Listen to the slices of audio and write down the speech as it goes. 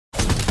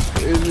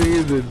This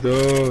nigga's a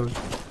dog.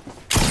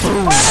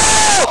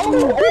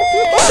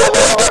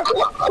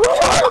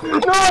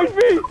 No, it's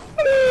me!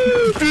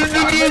 This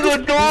nigga's a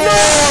dog!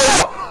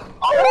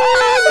 Oh,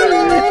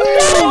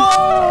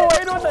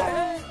 wait, what the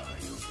heck?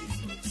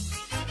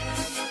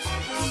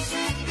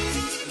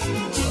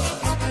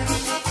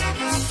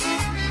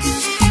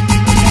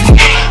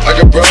 I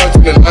got broads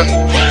in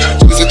Atlanta,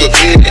 just a good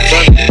beat,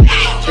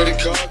 credit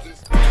cards.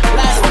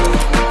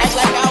 Act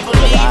like I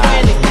believe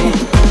anything.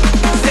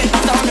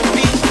 Sitting on the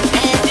beach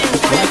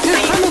and in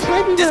the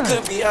backseat. This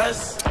could be us.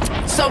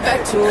 So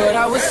back to what I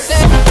was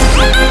saying.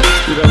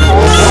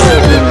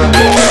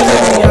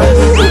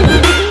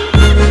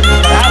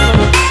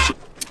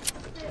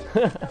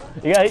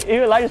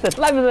 You like to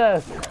slap his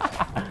ass.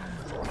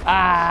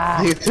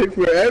 Ah. It took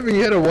forever.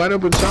 You had to wind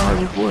up and shot on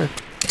your boy.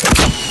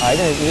 Alright,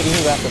 you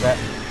can go after that.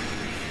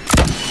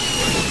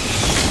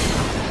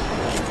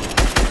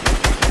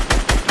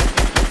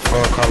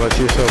 Oh, Carlos,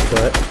 you're so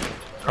butt.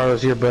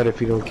 Carlos, you're butt if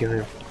you don't kill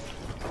him.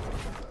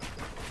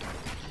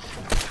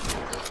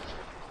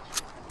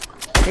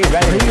 He's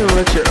ready. How you gonna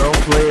let your own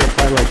player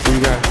fight like you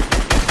guys?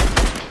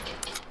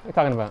 What are you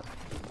talking about?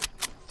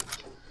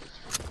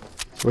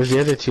 Where's the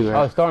other two at?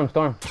 Oh, Storm.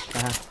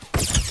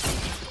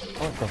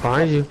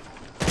 Behind you.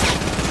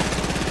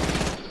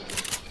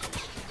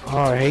 Oh,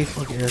 I hate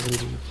fucking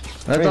SMG.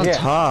 That's on here.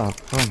 top.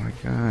 Oh my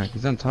god,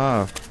 he's on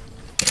top.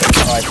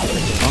 Alright. I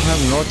don't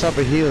have no type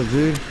of heal,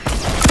 dude.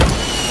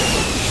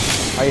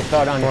 Oh, you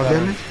fell down. Fall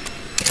damage?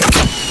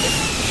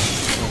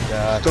 Oh,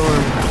 God.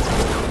 Storm.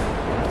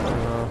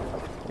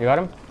 You got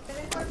him?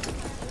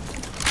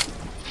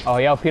 Oh,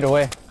 yeah, Peter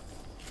away.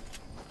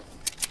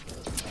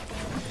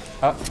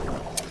 Oh.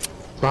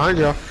 Behind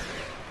y'all.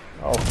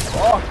 Oh,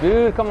 fuck,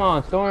 dude. Come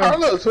on, Storm.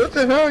 Carlos, what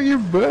the hell? Your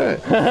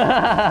butt.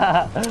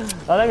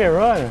 Oh, let me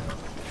run.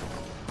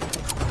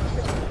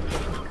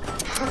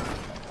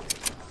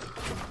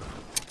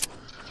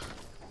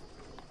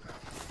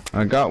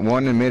 I got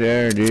one in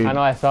midair, dude. I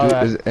know, I saw Dude,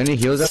 that. is any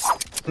heals up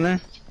in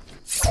there?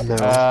 No.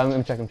 Let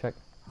me check.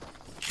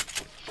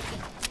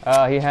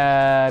 He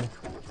had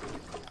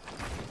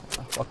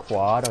a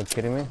quad. Are you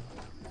kidding me?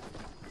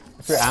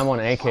 What's your ammo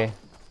and AK?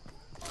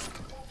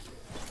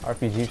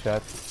 RPG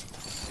shots.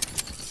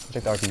 I'll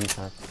take the RPG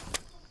shots.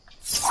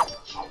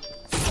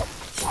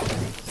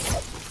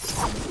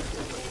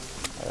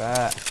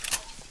 Alright.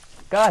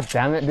 God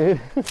damn it, dude.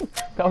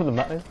 That was a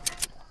mountain.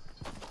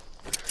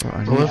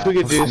 Unless we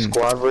could do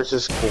squad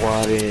versus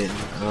squad in,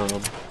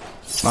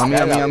 On me.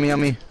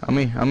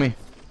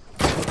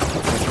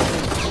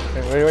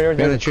 Where's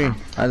Behind the tree.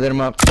 I lit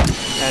him up.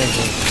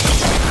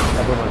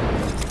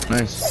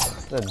 Nice.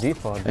 The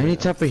default. Dude. Any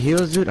type of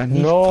heals, dude? I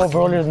need. No,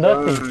 bro, there's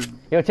nothing.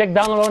 Yo, check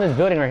down low in this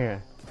building right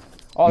here.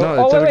 Oh, No,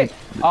 oh it's wait.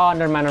 Oh,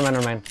 never mind.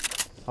 I'm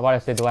about to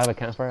say, do I have a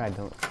campfire? I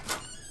don't.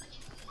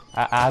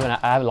 I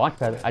have a launch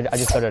pad. I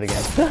just started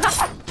again.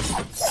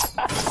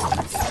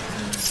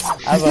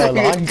 I have a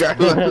launch.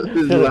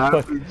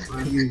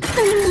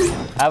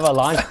 I have a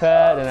launch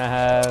pad and I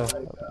have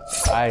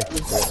ice.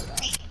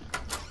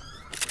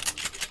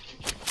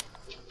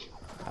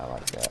 I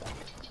like that.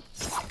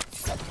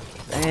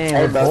 Damn,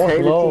 we're both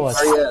low.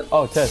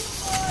 Oh, chest.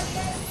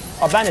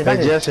 Oh, bandage. Hey,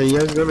 Jess, are you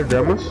guys gonna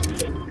grab us?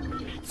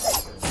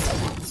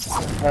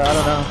 I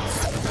don't know.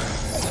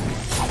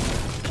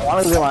 I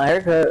want to get my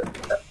haircut.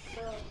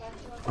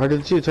 Or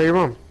did you tell your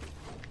mom?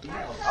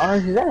 I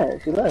don't know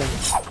if she's at. She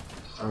left.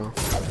 Oh.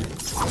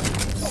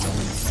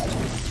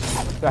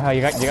 So,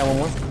 you got one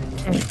more?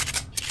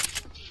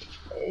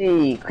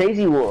 Hey,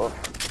 Crazy Wolf.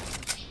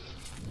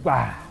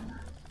 Ah.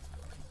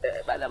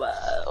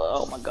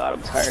 Oh my god,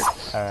 I'm tired.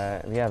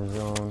 Alright, we have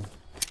zone.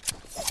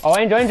 Oh,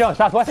 Angel,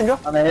 southwest Angel.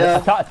 On the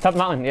hill. Top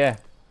mountain, yeah.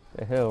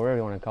 The hill, whatever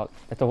you want to call it.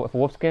 It's a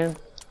wolf skin.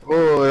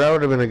 Oh, that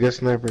would have been a good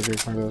sniper there,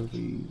 Carlos.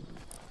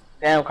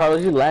 Damn,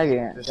 Carlos, you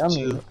lagging.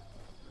 Dummy.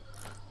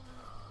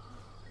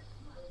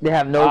 They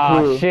have no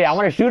clue. Oh shit, I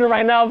want to shoot him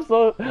right now. I'm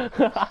so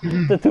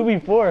the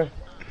 2v4.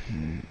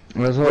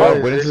 Let's hold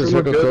up. When is the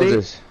circle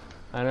closes?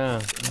 I know.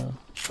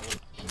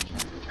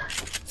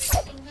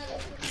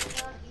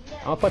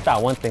 I'm gonna put that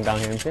one thing down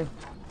here, you see?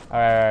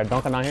 Alright,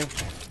 don't come down here.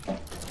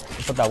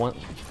 Put that one.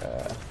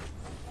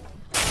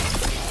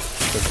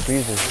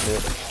 Freeze this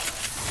shit.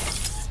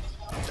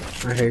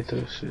 I hate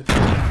those shit.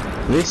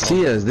 They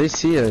see us.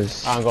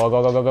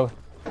 Go.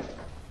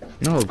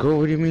 No, go.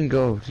 What do you mean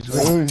go? Just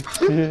wait. Oh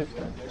shit.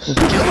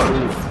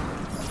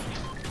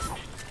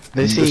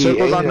 They see The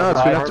circle's on Angel. us.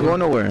 We don't have to go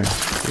nowhere.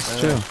 It's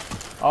chill.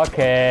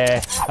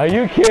 Okay. Are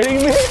you kidding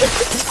me?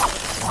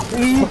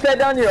 You set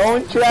down your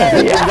own trap.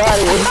 You got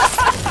it.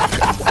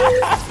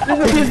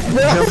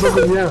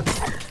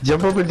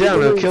 Jump up and down.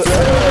 They'll kill. Oh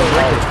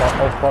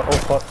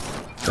fuck.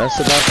 That's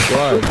the best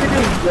squad.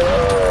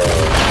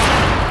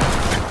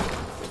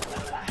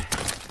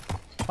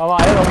 Come on,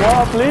 hit the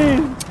wall,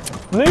 please.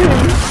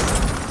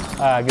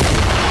 Alright, good.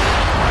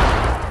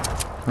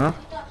 Huh?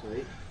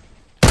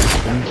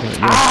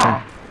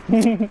 Ah!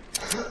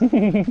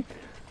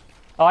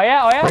 Oh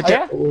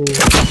yeah.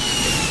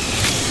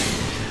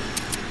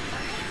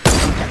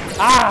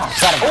 Ah!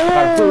 Got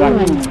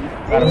him.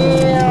 Got him.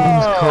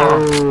 Yeah.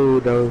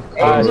 Cold though.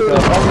 Angel,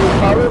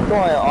 I was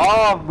going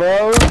off,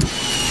 bro.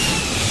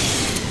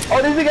 Oh,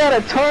 this guy got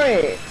a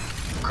turret.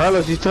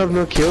 Carlos, you still have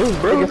no kills,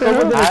 bro? What the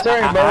hell? I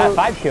have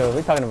 5 kills. What are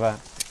you talking about?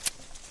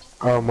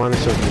 Oh, mine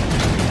is okay.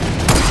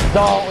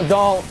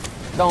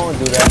 Don't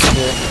do that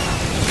shit.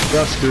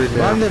 Y'all screwed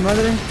now.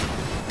 Madre.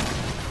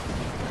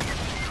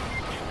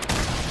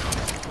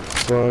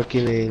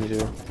 Fucking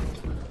angel.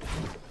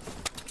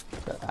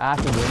 I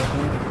can do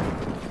anything.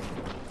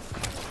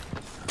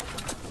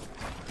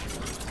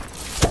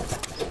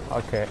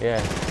 Okay,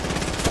 yeah.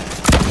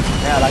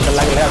 Yeah,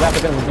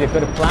 that's gonna be a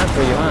good plan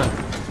for you, huh?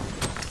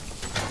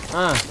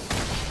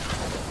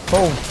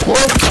 Oh,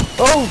 fuck!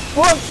 Oh,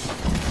 fuck!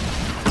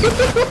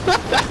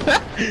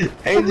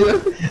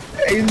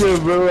 Angel,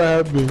 bro, what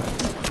happened?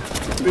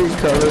 Big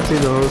Carlos in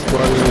the whole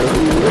squad.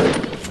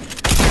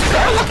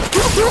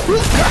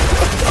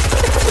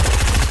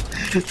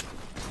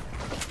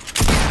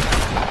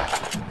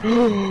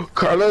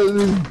 Carlos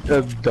is a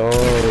dog,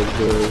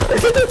 bro.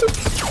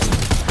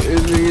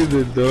 This nigga's a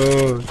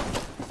dog.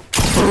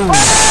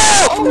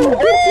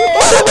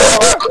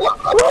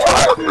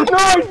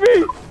 No, me!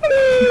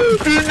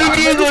 This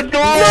nigga's a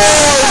dog!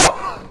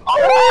 Oh,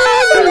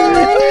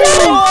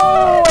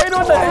 I hit him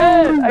in the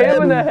head! I hit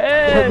him in the That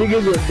head!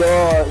 nigga's a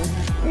dog.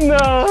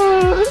 No!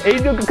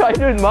 Angel could cut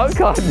his mouth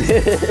caught it.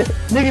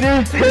 Nigga,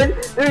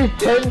 there's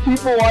 10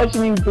 people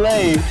watching you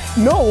play.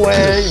 No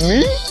way! Me?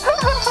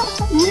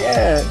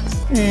 Yeah.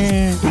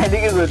 That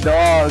nigga's a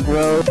dog,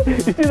 bro. You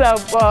see that?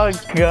 Oh,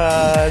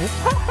 God.